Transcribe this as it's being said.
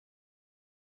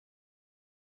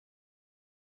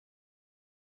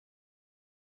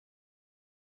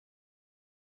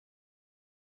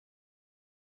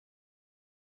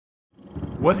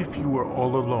What if you were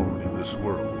all alone in this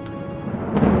world?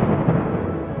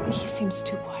 He seems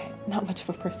too quiet, not much of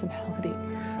a personality.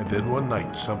 And then one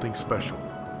night, something special,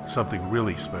 something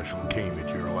really special came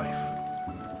into your life.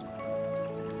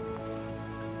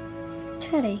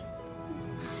 Teddy,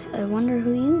 I wonder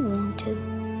who you belong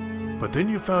to. But then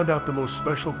you found out the most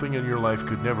special thing in your life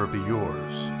could never be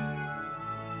yours,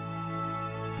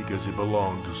 because it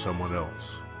belonged to someone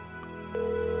else.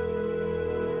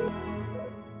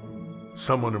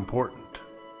 Someone important.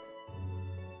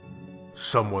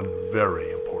 Someone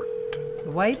very important.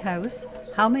 The White House.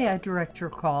 How may I direct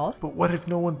your call? But what if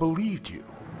no one believed you?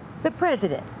 The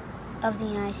President. Of the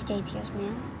United States, yes,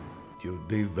 ma'am. You'd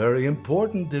be very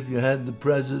important if you had the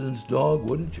President's dog,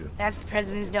 wouldn't you? That's the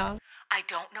President's dog? I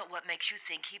don't know what makes you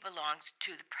think he belongs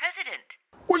to the President.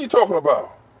 What are you talking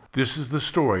about? This is the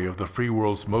story of the free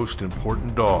world's most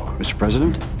important dog. Mr.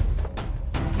 President?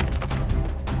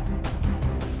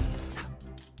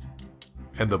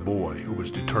 And the boy who was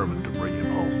determined to bring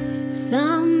him home.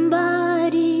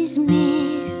 Somebody's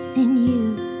missing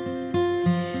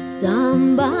you.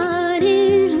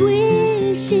 Somebody's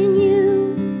wishing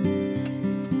you.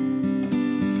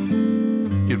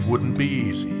 It wouldn't be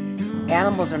easy.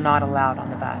 Animals are not allowed on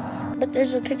the bus. But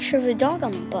there's a picture of a dog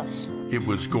on the bus. It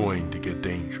was going to get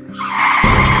dangerous.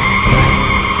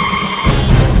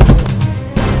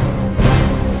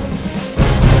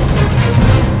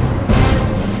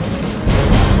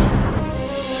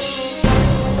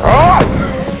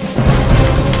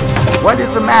 What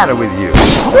is the matter with you?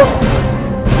 Let's go!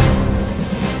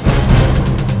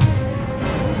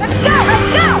 Let's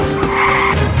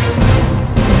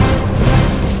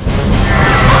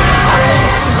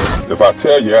go! If I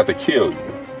tell you, I have to kill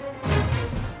you.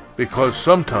 Because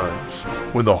sometimes,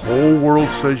 when the whole world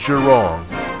says you're wrong,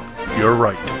 you're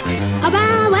right.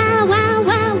 Wow, wow, wow,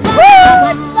 wow,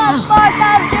 wow. What's the 4th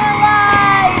of July?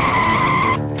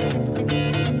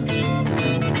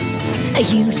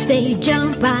 You say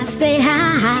jump, I say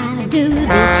hi, do this, do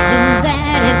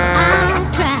that, and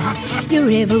I'll try. Your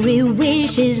every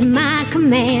wish is my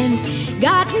command.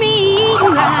 Got me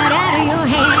eating right out of your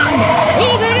hand.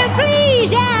 Eager to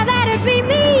please, yeah, that'd be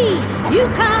me. You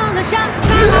call the shots,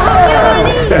 I'm on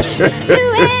your leash.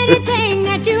 Do anything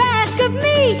that you ask of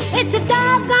me. It's a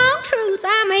doggone truth,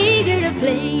 I'm eager to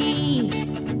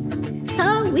please. So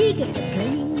eager to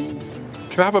please.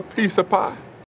 Can I have a piece of pie?